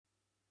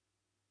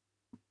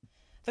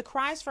The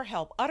cries for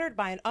help uttered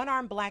by an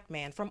unarmed black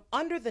man from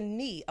under the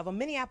knee of a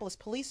Minneapolis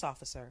police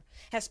officer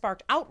has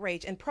sparked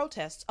outrage and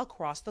protests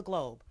across the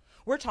globe.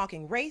 We're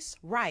talking race,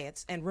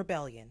 riots, and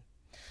rebellion.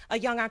 A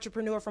young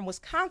entrepreneur from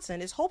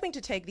Wisconsin is hoping to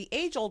take the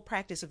age-old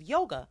practice of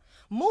yoga,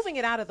 moving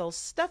it out of those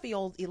stuffy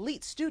old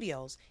elite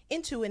studios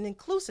into an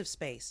inclusive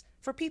space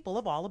for people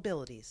of all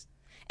abilities.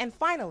 And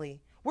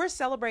finally, we're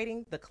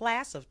celebrating the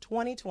class of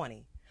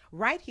 2020,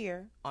 right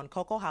here on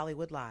Coco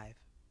Hollywood Live.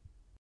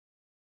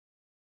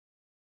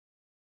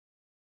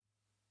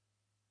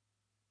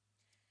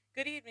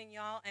 Good evening,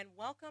 y'all, and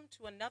welcome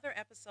to another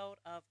episode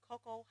of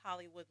Coco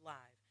Hollywood Live.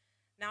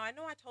 Now, I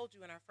know I told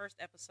you in our first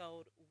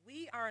episode,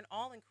 we are an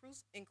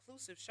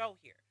all-inclusive show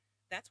here.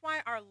 That's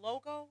why our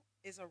logo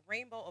is a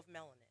rainbow of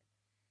melanin.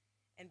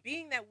 And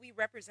being that we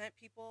represent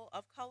people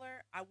of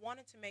color, I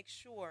wanted to make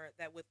sure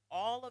that with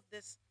all of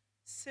this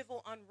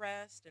civil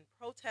unrest and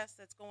protest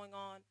that's going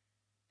on,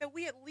 that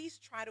we at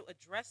least try to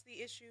address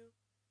the issue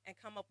and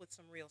come up with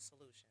some real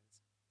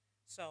solutions.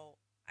 So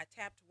I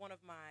tapped one of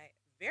my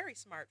very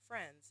smart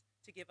friends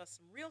to give us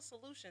some real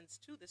solutions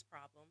to this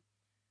problem.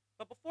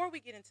 But before we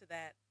get into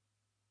that,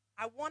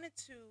 I wanted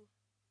to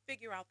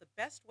figure out the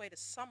best way to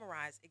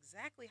summarize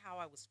exactly how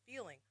I was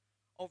feeling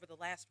over the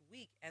last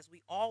week as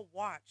we all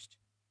watched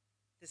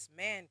this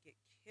man get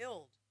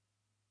killed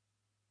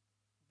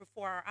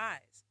before our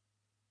eyes.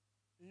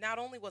 Not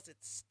only was it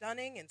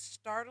stunning and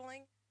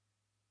startling,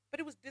 but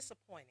it was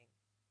disappointing.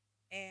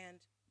 And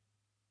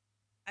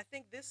I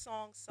think this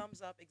song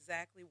sums up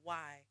exactly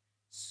why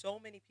so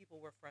many people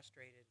were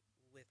frustrated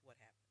with what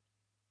happened.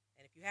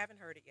 And if you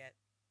haven't heard it yet,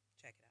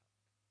 check it out.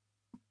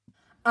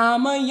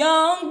 I'm a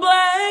young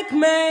black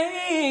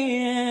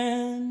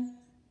man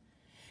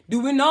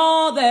doing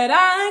all that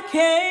I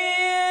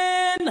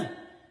can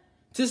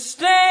to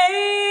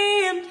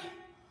stand.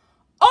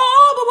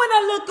 Oh, but when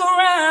I look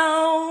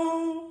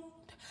around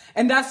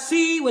and I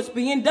see what's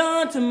being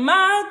done to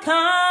my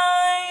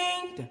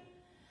kind,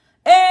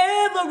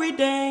 every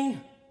day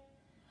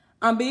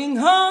I'm being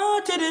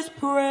hunted as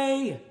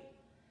prey.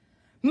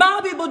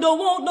 My people don't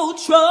want no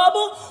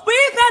trouble.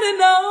 We've had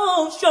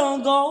enough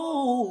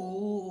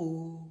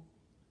struggle.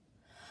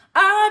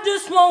 I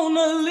just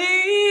wanna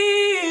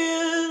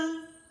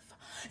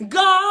live.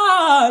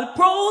 God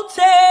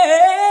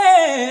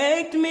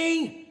protect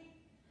me.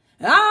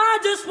 I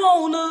just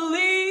wanna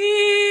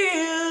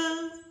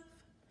live.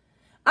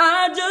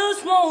 I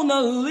just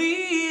wanna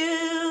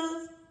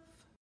live.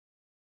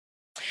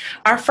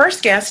 Our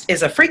first guest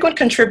is a frequent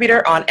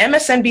contributor on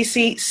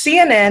MSNBC,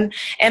 CNN,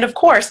 and of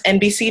course,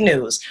 NBC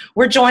News.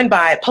 We're joined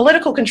by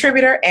political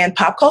contributor and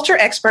pop culture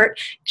expert,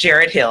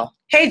 Jared Hill.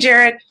 Hey,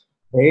 Jared.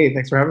 Hey,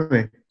 thanks for having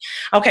me.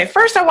 Okay,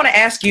 first I want to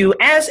ask you,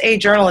 as a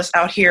journalist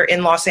out here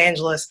in Los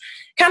Angeles,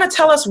 kind of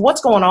tell us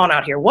what's going on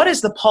out here. What is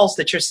the pulse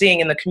that you're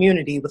seeing in the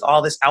community with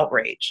all this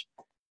outrage?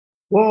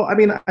 Well, I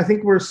mean, I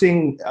think we're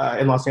seeing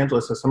in Los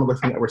Angeles a similar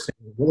thing that we're seeing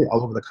really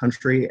all over the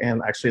country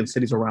and actually in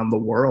cities around the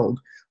world,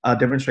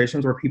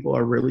 demonstrations where people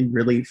are really,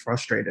 really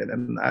frustrated.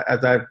 And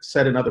as I've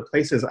said in other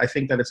places, I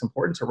think that it's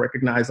important to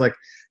recognize, like,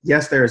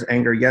 yes, there is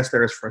anger, yes,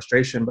 there is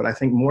frustration, but I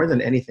think more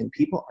than anything,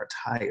 people are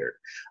tired.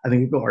 I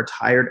think people are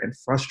tired and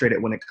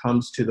frustrated when it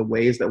comes to the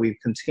ways that we've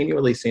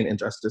continually seen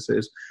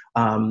injustices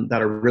that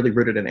are really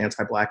rooted in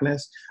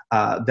anti-Blackness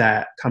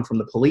that come from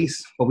the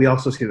police, but we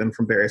also see them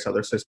from various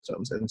other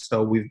systems. And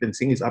so we've been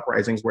seeing these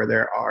uprisings where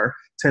there are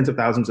tens of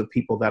thousands of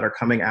people that are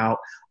coming out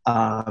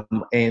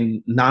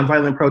in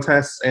nonviolent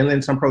protests, and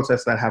then some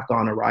protests that have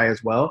gone awry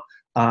as well.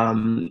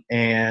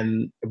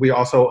 And we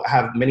also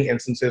have many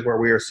instances where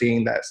we are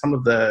seeing that some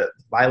of the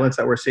violence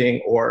that we're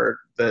seeing, or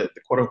the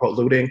quote unquote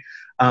looting,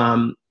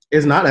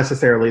 is not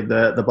necessarily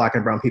the black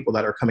and brown people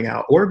that are coming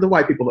out, or the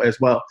white people as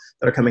well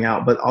that are coming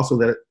out, but also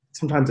that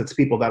sometimes it's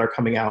people that are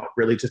coming out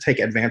really to take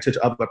advantage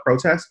of a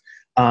protest.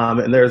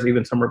 And there's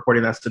even some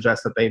reporting that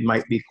suggests that they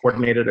might be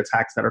coordinated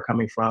attacks that are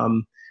coming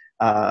from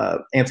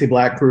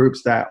anti-black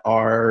groups that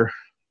are,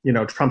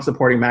 Trump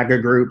supporting MAGA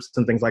groups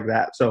and things like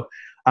that. So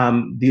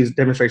these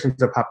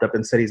demonstrations have popped up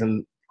in cities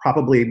and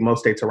probably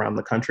most states around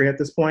the country at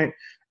this point,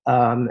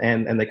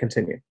 and they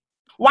continue.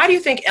 Why do you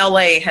think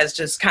LA has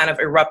just kind of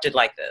erupted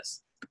like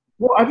this?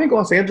 Well, I think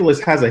Los Angeles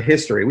has a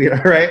history,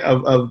 right,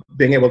 of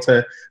being able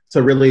to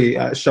really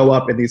show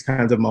up in these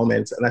kinds of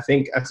moments. And I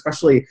think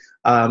especially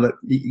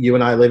you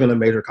and I live in a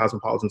major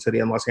cosmopolitan city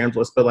in Los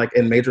Angeles, but like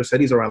in major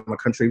cities around the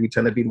country, we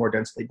tend to be more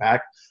densely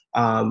packed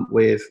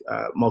with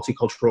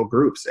multicultural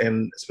groups,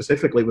 and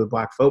specifically with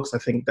Black folks. I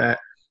think that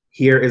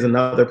here is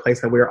another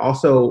place that we're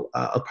also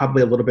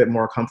probably a little bit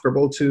more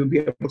comfortable to be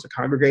able to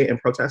congregate and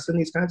protest in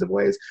these kinds of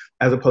ways,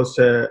 as opposed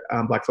to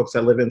Black folks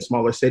that live in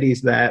smaller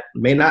cities that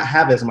may not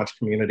have as much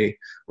community,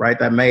 right?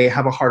 That may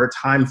have a harder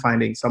time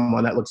finding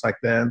someone that looks like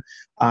them,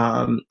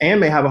 and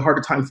may have a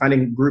harder time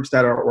finding groups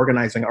that are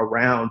organizing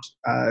around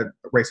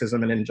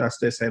racism and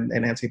injustice and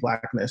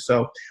anti-Blackness.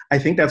 So I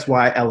think that's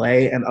why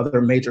LA and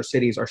other major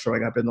cities are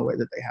showing up in the way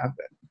that they have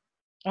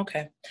been.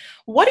 Okay.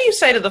 What do you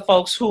say to the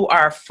folks who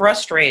are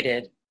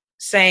frustrated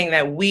saying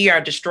that we are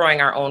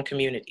destroying our own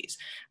communities.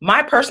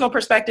 My personal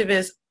perspective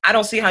is I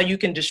don't see how you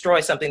can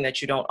destroy something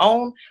that you don't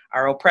own.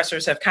 Our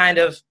oppressors have kind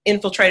of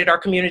infiltrated our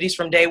communities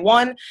from day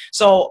one.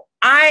 So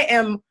I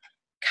am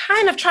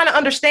kind of trying to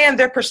understand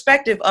their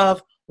perspective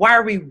of why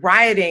are we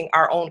rioting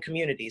our own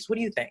communities? What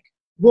do you think?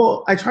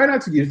 Well, I try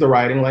not to use the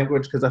rioting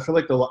language because I feel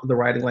like the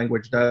rioting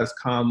language does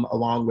come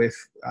along with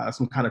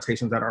some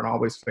connotations that aren't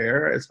always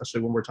fair, especially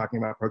when we're talking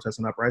about protest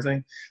and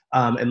uprising.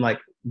 And like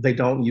they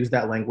don't use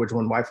that language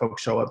when white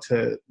folks show up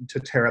to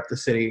tear up the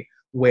city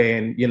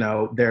when, you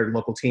know, their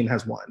local team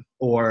has won,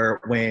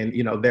 or when,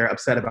 you know, they're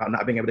upset about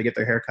not being able to get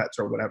their haircuts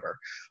or whatever,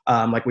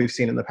 like we've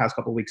seen in the past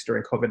couple of weeks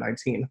during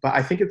COVID-19. But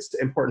I think it's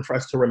important for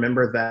us to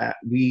remember that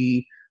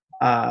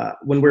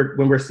when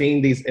we're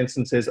seeing these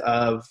instances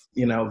of,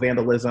 you know,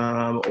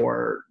 vandalism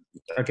or,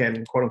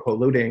 again, quote unquote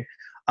looting,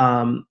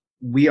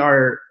 we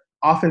are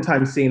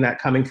oftentimes seeing that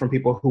coming from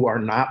people who are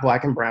not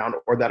Black and brown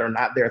or that are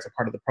not there as a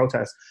part of the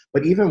protest.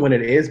 But even when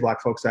it is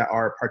Black folks that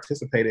are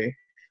participating,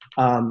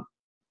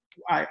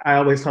 I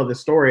always tell this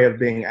story of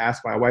being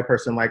asked by a white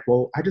person, like,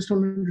 well, I just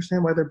don't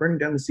understand why they're burning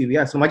down the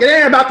CVS. I'm like, it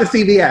ain't about the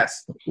CVS,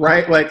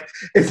 right? Like,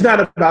 it's not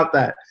about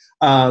that.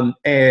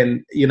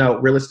 And, you know,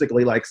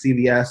 realistically, like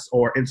CVS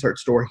or insert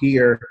store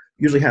here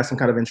usually has some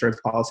kind of insurance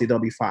policy. They'll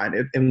be fine.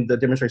 In the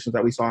demonstrations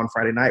that we saw on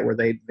Friday night where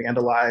they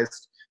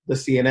vandalized the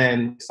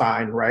CNN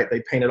sign, right?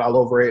 They painted all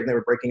over it and they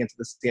were breaking into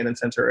the CNN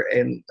Center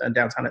in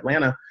downtown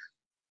Atlanta.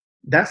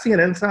 That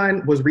CNN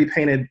sign was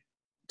repainted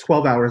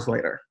 12 hours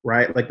later,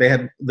 right? Like they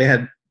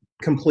had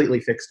completely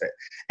fixed it.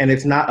 And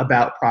it's not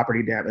about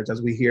property damage,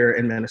 as we hear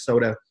in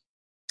Minnesota.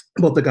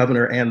 Both the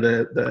governor and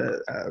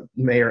the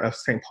mayor of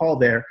St. Paul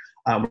there,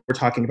 we're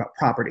talking about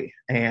property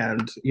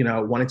and, you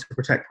know, wanting to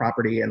protect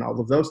property and all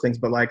of those things.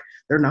 But like,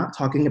 they're not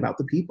talking about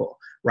the people,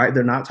 right?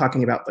 They're not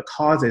talking about the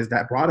causes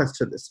that brought us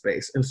to this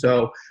space. And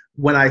so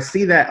when I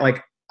see that,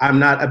 like, I'm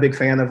not a big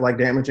fan of like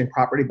damaging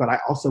property, but I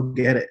also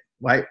get it,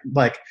 right?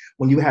 Like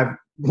when you have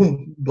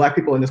Black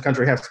people in this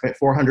country have spent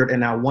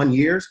 401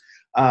 years,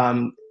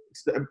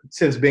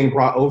 since being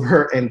brought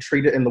over and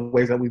treated in the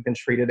ways that we've been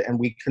treated, and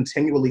we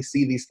continually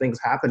see these things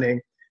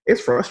happening, it's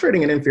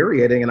frustrating and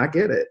infuriating, and I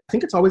get it. I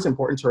think it's always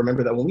important to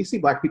remember that when we see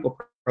Black people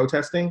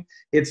protesting,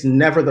 it's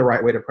never the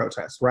right way to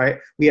protest, right?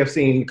 We have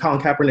seen Colin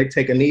Kaepernick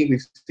take a knee,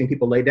 we've seen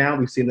people lay down,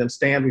 we've seen them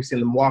stand, we've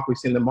seen them walk, we've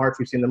seen them march,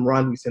 we've seen them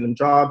run, we've seen them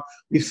jog,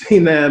 we've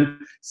seen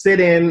them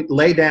sit in,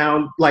 lay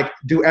down, like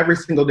do every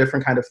single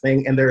different kind of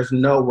thing, and there's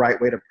no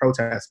right way to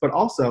protest. But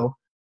also,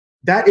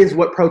 that is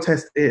what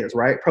protest is,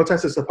 right?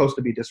 Protest is supposed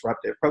to be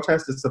disruptive.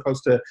 Protest is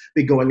supposed to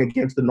be going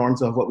against the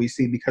norms of what we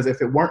see, because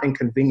if it weren't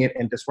inconvenient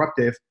and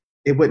disruptive,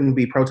 it wouldn't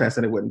be protest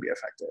and it wouldn't be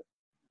effective.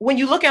 When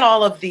you look at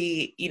all of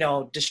the, you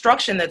know,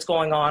 destruction that's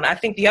going on, I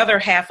think the other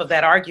half of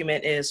that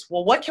argument is,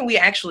 well, what can we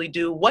actually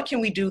do? What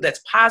can we do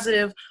that's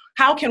positive?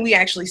 How can we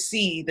actually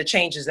see the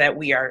changes that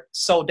we are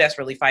so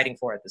desperately fighting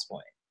for at this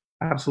point?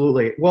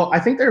 Absolutely. Well, I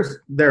think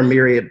there are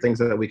myriad things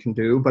that we can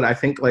do, but I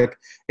think like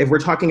if we're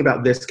talking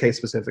about this case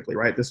specifically,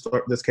 right?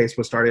 This case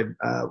was started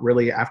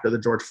really after the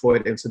George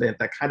Floyd incident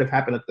that kind of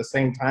happened at the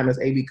same time as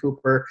A.B.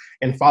 Cooper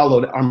and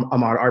followed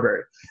Ahmaud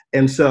Arbery.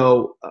 And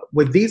so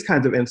with these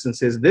kinds of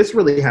instances, this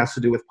really has to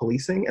do with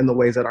policing and the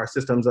ways that our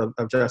systems of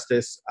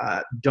justice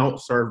don't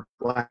serve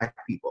Black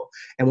people.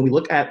 And when we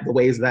look at the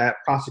ways that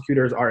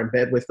prosecutors are in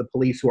bed with the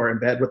police, who are in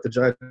bed with the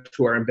judge,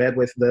 who are in bed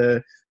with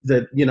the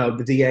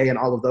DA and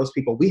all of those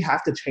people, we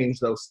have to change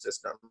those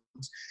systems.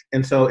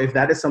 And so if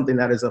that is something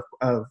that is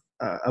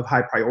of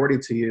high priority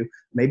to you,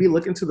 maybe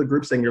look into the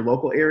groups in your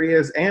local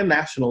areas and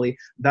nationally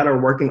that are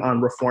working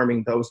on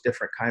reforming those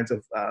different kinds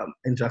of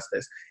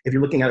injustice. If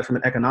you're looking at it from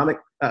an economic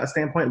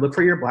standpoint, look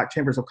for your Black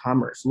chambers of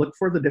commerce. Look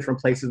for the different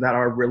places that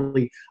are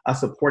really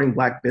supporting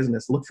Black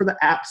business. Look for the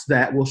apps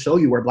that will show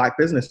you where Black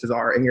businesses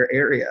are in your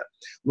area.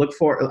 Look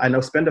for, I know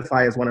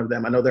Spendify is one of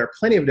them. I know there are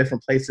plenty of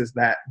different places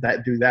that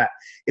do that.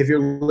 If you're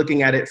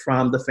looking at it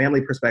from the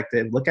family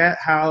perspective, look at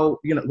how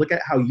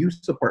you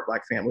support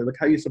Black family. Look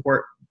how you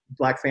support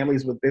Black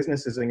families with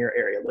businesses in your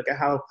area. Look at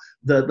how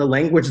the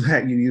language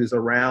that you use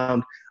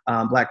around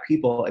Black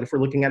people. And if we're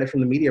looking at it from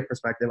the media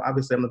perspective,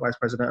 obviously I'm the vice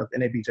president of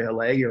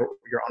NABJLA. You're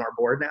on our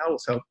board now,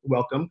 so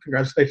welcome,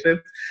 congratulations.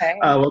 Hey.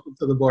 Welcome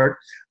to the board.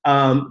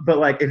 But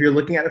like, if you're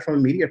looking at it from a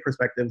media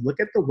perspective, look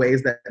at the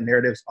ways that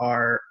narratives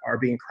are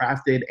being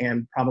crafted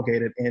and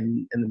promulgated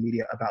in the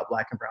media about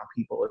Black and brown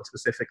people, and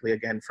specifically,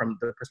 again, from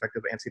the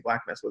perspective of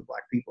anti-Blackness with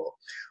Black people.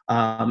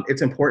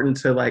 It's important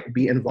to like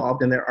be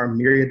involved, and there are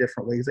myriad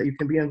different ways that you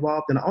can be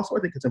involved. And also, I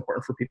think it's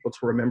important for people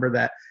to remember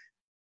that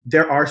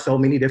there are so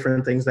many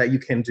different things that you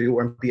can do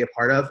or be a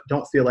part of.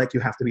 Don't feel like you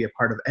have to be a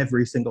part of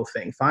every single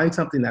thing. Find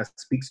something that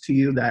speaks to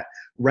you, that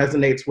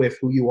resonates with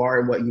who you are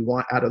and what you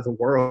want out of the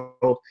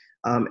world,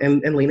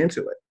 and lean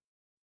into it.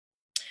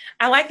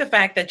 I like the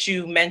fact that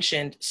you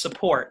mentioned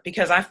support,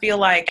 because I feel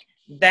like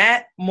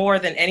that more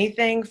than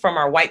anything from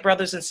our white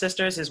brothers and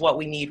sisters is what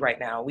we need right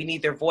now. We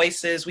need their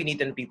voices. We need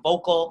them to be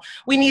vocal.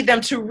 We need them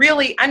to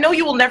really, I know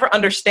you will never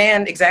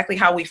understand exactly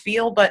how we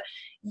feel, but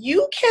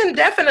you can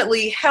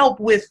definitely help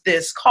with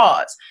this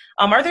cause.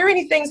 Are there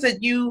any things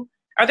that you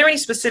Are there any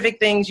specific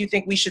things you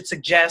think we should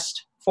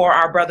suggest for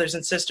our brothers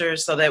and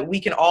sisters so that we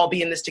can all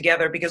be in this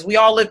together? Because we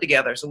all live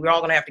together, so we're all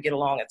going to have to get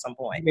along at some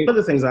point. One of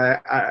the things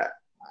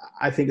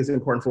I think is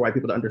important for white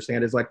people to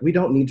understand is, like, we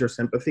don't need your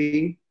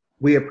sympathy.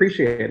 We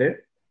appreciate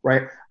it,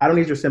 right? I don't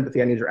need your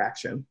sympathy. I need your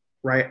action,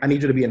 right? I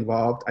need you to be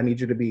involved. I need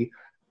you to be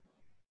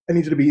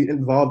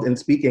involved in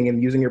speaking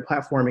and using your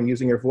platform and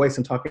using your voice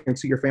and talking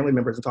to your family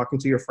members and talking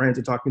to your friends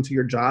and talking to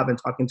your job and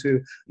talking to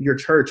your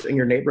church and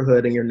your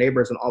neighborhood and your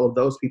neighbors and all of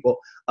those people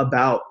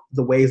about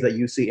the ways that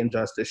you see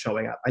injustice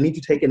showing up. I need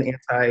you to take an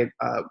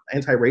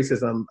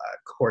anti-racism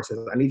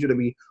courses. I need you to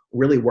be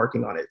really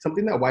working on it.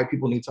 Something that white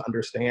people need to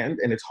understand,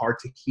 and it's hard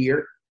to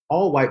hear,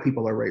 all white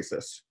people are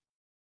racist,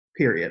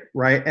 period,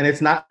 right? And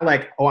it's not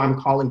like, oh, I'm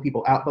calling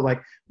people out, but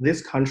like,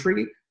 this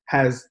country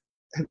has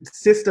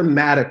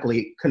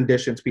systematically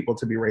conditions people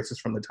to be racist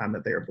from the time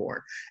that they are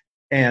born,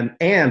 and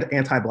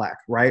anti-Black,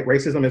 right?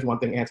 Racism is one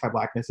thing,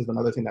 anti-Blackness is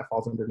another thing that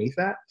falls underneath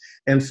that.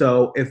 And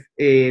so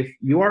if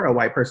you are a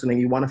white person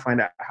and you want to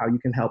find out how you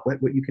can help,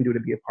 what you can do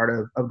to be a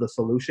part of the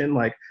solution,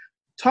 like,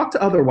 talk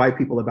to other white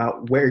people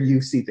about where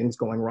you see things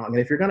going wrong. And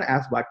if you're going to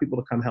ask Black people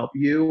to come help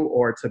you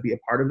or to be a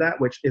part of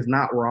that, which is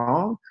not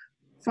wrong,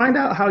 find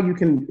out how you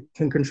can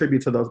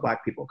contribute to those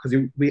Black people.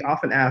 Because we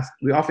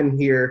often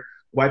hear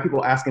white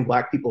people asking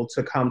Black people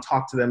to come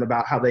talk to them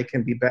about how they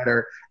can be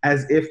better,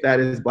 as if that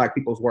is Black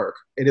people's work.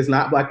 It is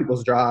not Black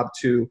people's job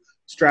to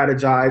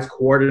strategize,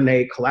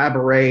 coordinate,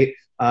 collaborate,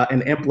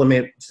 and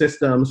implement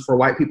systems for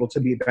white people to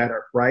be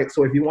better, right?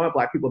 So if you want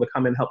Black people to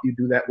come and help you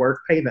do that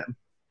work, pay them,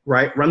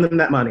 right? Run them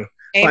that money.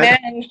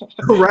 Amen.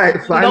 Right.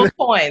 Find those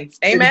coins.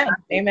 Amen.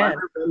 Amen.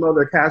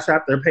 Their Cash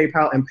App, their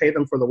PayPal, and pay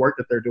them for the work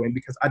that they're doing.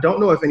 Because I don't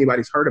know if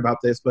anybody's heard about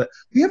this, but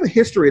we have a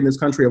history in this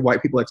country of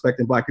white people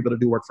expecting Black people to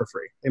do work for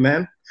free.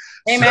 Amen.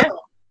 Amen.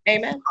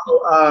 Amen.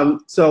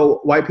 So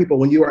white people,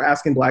 when you are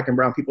asking Black and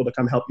brown people to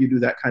come help you do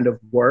that kind of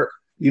work,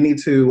 you need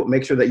to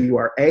make sure that you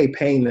are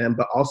paying them,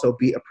 but also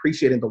be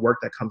appreciating the work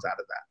that comes out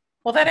of that.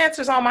 Well, that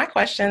answers all my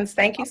questions.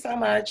 Thank you so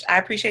much. I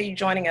appreciate you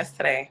joining us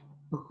today.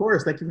 Of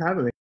course. Thank you for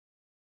having me.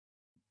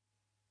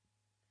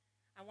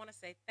 I want to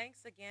say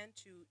thanks again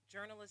to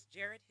journalist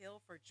Jared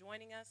Hill for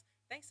joining us.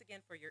 Thanks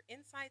again for your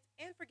insights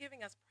and for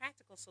giving us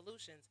practical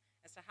solutions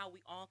as to how we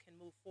all can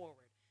move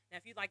forward.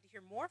 Now, if you'd like to hear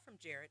more from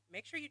Jared,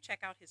 make sure you check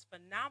out his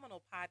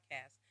phenomenal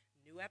podcast.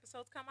 New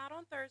episodes come out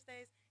on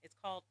Thursdays. It's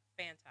called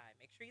Fanti.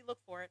 Make sure you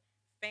look for it.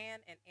 Fan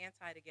and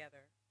anti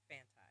together,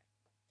 Fanti.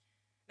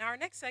 Now, our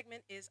next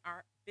segment is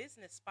our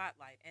business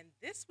spotlight. And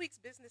this week's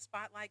business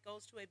spotlight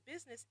goes to a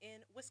business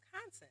in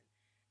Wisconsin.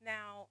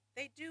 Now,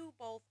 they do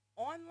both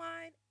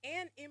online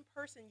and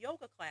in-person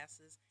yoga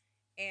classes,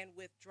 and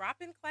with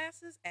drop-in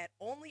classes at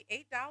only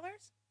 $8,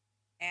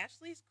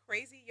 Ashley's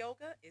Crazy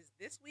Yoga is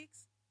this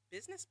week's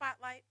business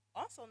spotlight,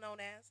 also known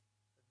as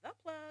The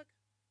Plug.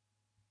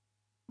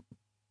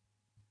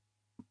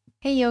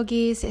 Hey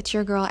yogis, it's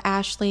your girl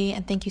Ashley,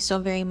 and thank you so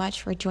very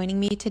much for joining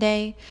me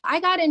today. I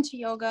got into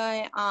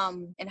yoga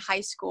in high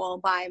school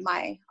by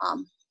my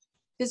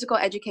physical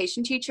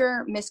education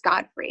teacher, Miss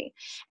Godfrey.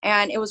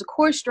 And it was a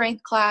core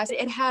strength class.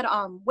 It had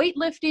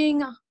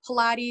weightlifting,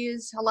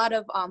 Pilates, a lot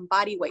of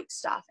body weight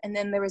stuff. And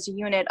then there was a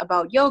unit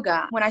about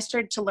yoga. When I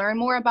started to learn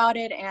more about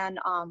it and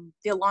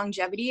the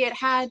longevity it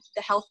had,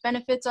 the health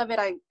benefits of it,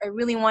 I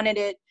really wanted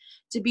it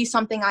to be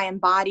something I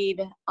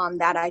embodied,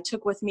 that I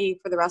took with me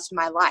for the rest of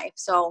my life.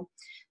 So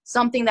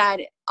something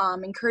that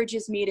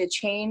encourages me to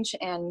change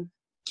and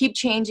keep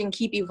changing,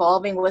 keep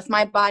evolving with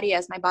my body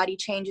as my body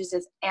changes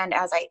and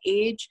as I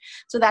age,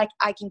 so that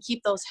I can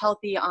keep those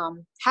healthy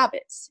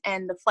habits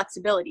and the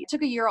flexibility. I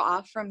took a year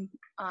off from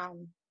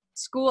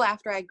school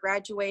after I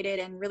graduated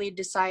and really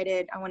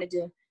decided I wanted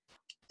to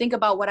think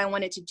about what I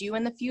wanted to do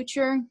in the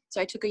future.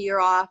 So I took a year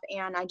off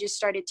and I just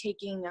started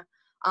taking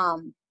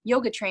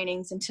yoga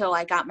trainings until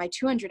I got my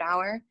 200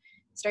 hour.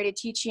 Started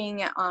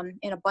teaching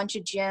in a bunch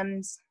of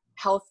gyms,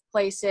 health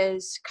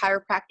places,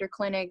 chiropractor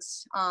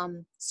clinics,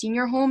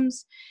 senior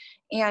homes,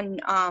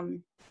 and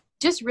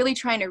just really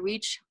trying to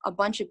reach a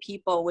bunch of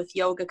people with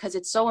yoga because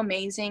it's so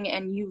amazing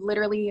and you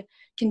literally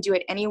can do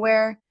it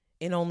anywhere.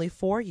 In only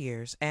 4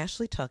 years,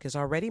 Ashley Tuck is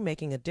already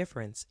making a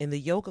difference in the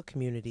yoga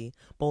community,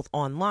 both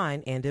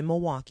online and in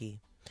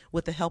Milwaukee.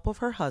 With the help of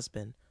her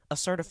husband, a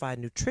certified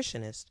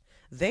nutritionist,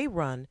 they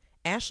run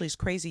Ashley's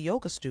Crazy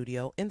Yoga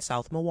Studio in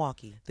South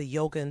Milwaukee. The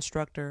yoga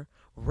instructor,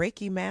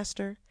 Reiki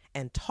master,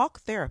 and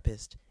talk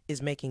therapist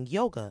is making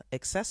yoga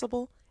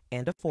accessible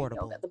and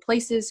affordable. The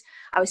places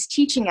I was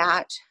teaching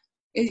at,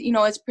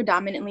 it's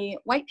predominantly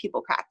white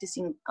people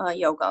practicing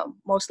yoga,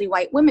 mostly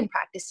white women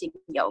practicing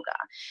yoga.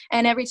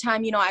 And every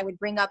time, I would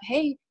bring up,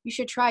 hey, you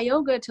should try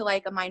yoga to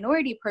like a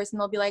minority person,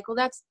 they'll be like,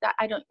 well,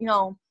 I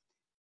don't,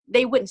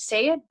 they wouldn't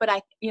say it, but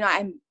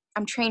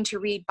I'm trained to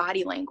read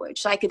body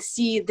language. So I could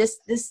see this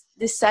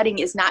setting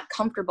is not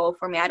comfortable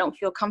for me. I don't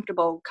feel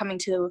comfortable coming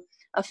to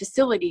a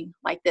facility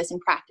like this and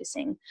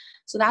practicing.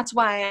 So that's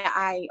why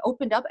I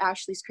opened up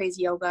Ashley's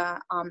Crazy Yoga,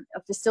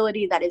 a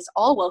facility that is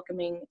all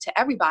welcoming to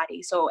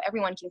everybody. So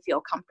everyone can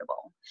feel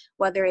comfortable,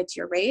 whether it's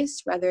your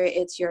race, whether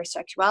it's your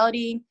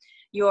sexuality,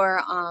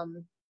 your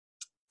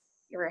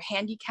your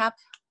handicap.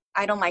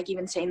 I don't like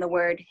even saying the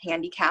word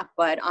handicap,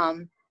 but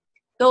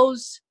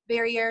those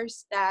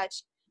barriers that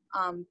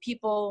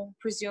people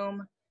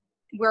presume.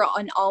 We're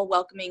an all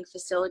welcoming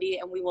facility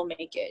and we will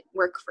make it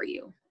work for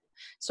you.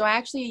 So I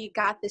actually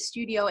got the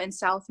studio in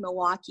South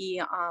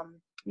Milwaukee,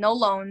 no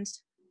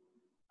loans,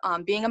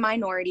 being a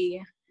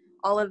minority,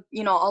 all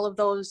of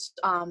those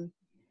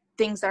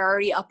things that are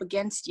already up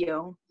against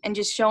you, and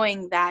just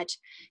showing that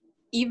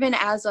even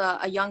as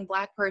a young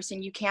Black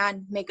person, you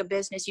can make a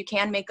business, you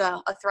can make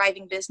a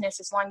thriving business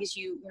as long as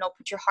you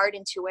put your heart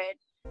into it.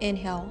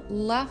 Inhale,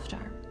 left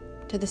arm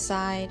to the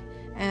side,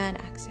 and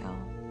exhale.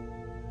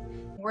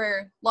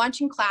 We're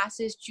launching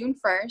classes June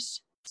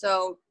 1st,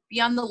 so be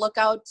on the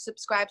lookout.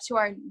 Subscribe to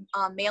our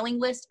mailing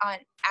list on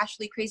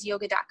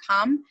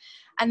ashleycrazyyoga.com.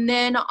 And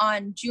then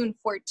on June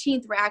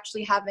 14th, we're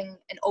actually having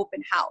an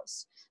open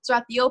house. So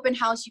at the open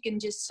house, you can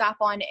just stop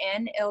on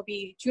in. It'll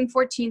be June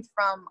 14th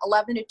from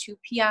 11 to 2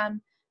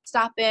 p.m.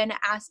 Stop in,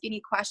 ask any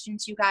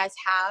questions you guys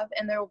have,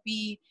 and there will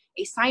be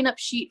a sign-up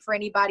sheet for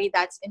anybody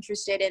that's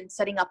interested in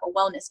setting up a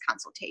wellness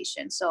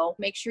consultation. So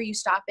make sure you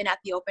stop in at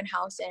the open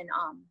house and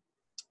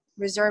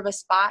reserve a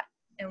spot,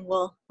 and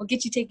we'll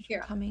get you taken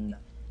care of. Coming.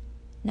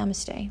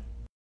 Namaste.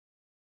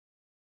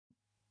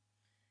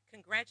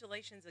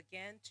 Congratulations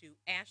again to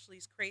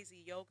Ashley's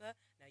Crazy Yoga.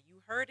 Now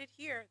you heard it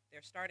here.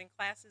 They're starting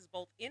classes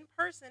both in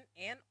person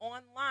and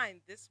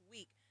online this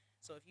week.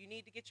 So if you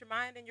need to get your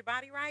mind and your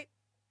body right,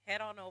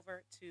 head on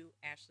over to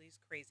Ashley's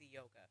Crazy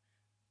Yoga.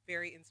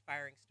 Very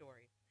inspiring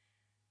story.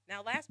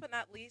 Now, last but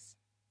not least,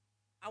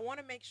 I want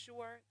to make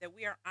sure that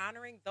we are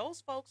honoring those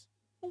folks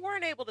who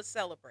weren't able to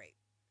celebrate.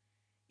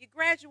 You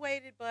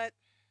graduated, but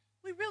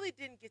we really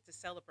didn't get to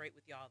celebrate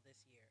with y'all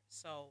this year.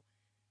 So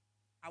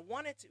I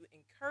wanted to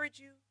encourage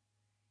you,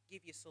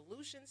 give you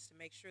solutions to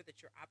make sure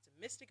that you're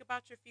optimistic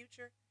about your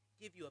future,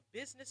 give you a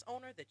business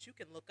owner that you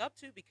can look up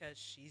to because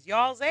she's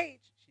y'all's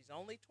age. She's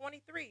only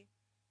 23.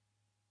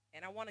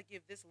 And I want to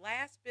give this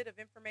last bit of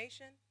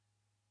information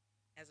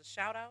as a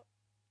shout out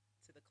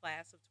to the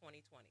class of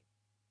 2020.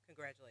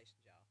 Congratulations,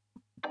 y'all.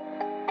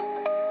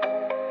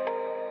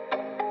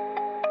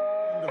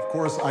 And of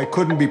course, I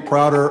couldn't be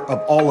prouder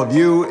of all of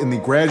you in the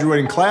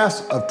graduating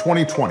class of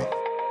 2020.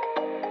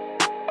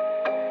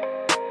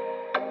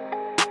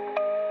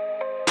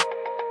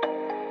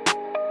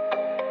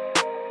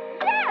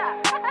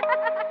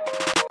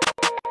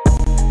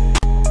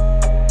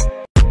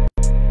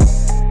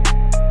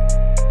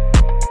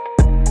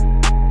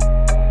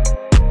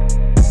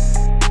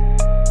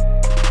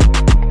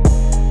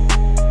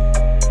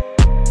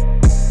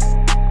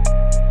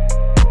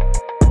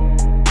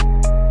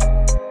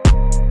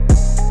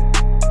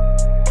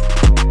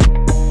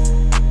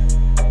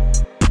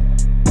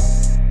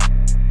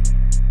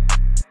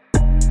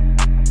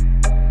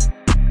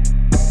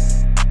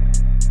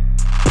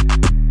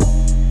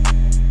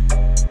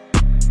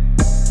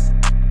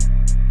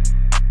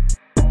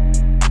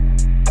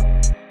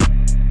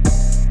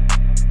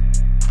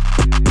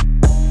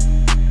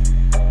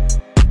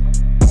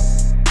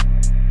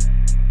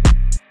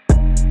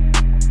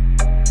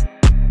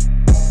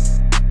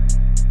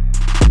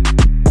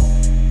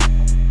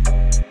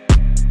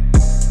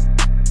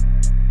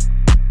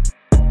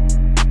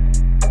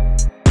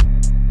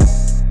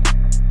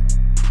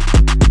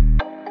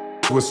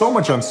 With so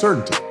much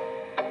uncertainty,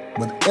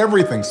 with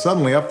everything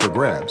suddenly up for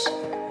grabs,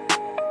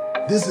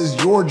 this is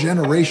your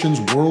generation's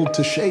world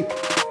to shape.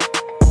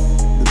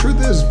 The truth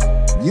is,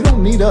 you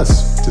don't need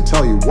us to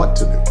tell you what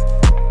to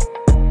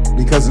do,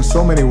 because in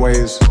so many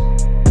ways,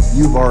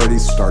 you've already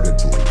started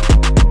to lead.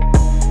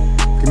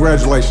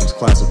 Congratulations,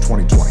 class of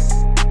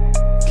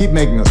 2020. Keep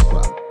making us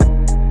proud.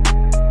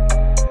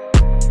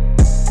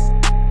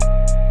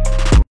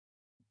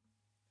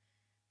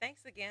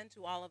 Thanks again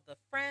to all of the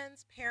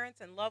friends,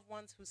 parents, and loved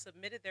ones who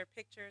submitted their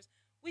pictures.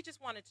 We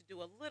just wanted to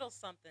do a little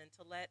something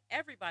to let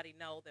everybody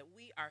know that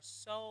we are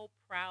so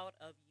proud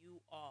of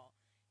you all.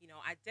 You know,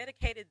 I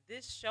dedicated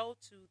this show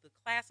to the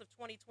class of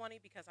 2020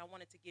 because I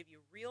wanted to give you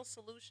real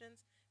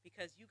solutions,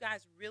 because you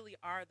guys really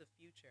are the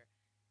future.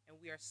 And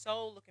we are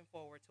so looking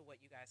forward to what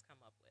you guys come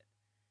up with.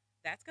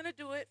 That's going to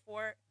do it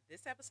for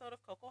this episode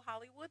of Coco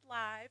Hollywood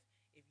Live.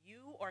 If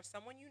you or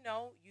someone you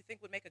know you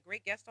think would make a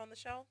great guest on the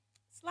show,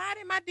 slide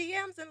in my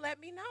DMs and let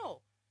me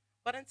know.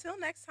 But until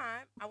next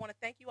time, I want to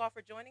thank you all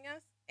for joining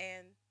us,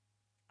 and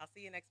I'll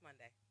see you next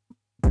Monday.